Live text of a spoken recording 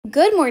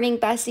Good morning,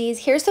 besties.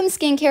 Here's some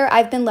skincare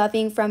I've been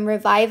loving from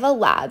Reviva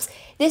Labs.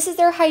 This is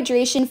their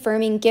hydration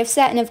firming gift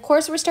set, and of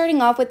course we're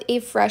starting off with a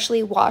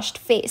freshly washed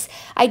face.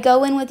 I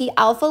go in with the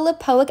alpha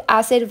lipoic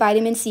acid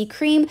vitamin C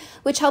cream,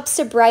 which helps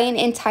to brighten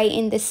and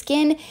tighten the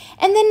skin.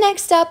 And then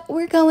next up,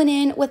 we're going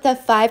in with a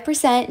 5%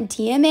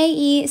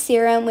 DMAE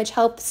serum, which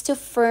helps to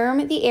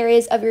firm the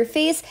areas of your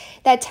face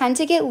that tend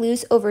to get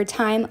loose over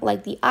time,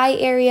 like the eye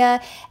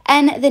area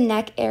and the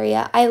neck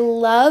area. I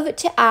love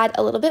to add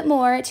a little bit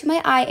more to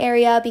my eye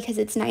area because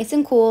it's nice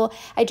and cool.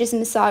 I just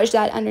massage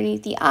that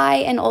underneath the eye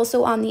and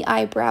also on the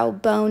eyebrow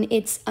bone.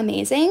 It's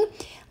amazing.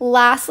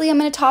 Lastly, I'm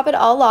going to top it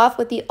all off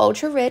with the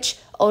ultra rich,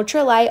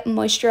 ultra light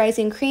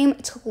moisturizing cream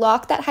to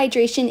lock that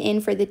hydration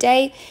in for the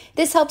day.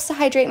 This helps to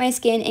hydrate my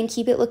skin and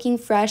keep it looking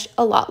fresh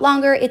a lot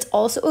longer. It's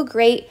also a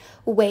great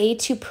way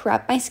to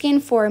prep my skin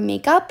for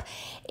makeup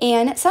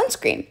and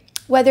sunscreen.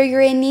 Whether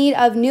you're in need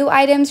of new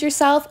items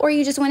yourself or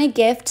you just want to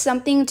gift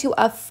something to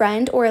a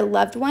friend or a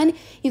loved one,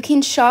 you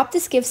can shop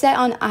this gift set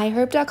on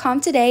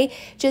iHerb.com today.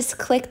 Just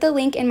click the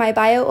link in my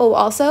bio. Oh,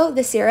 also,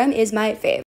 the serum is my fave.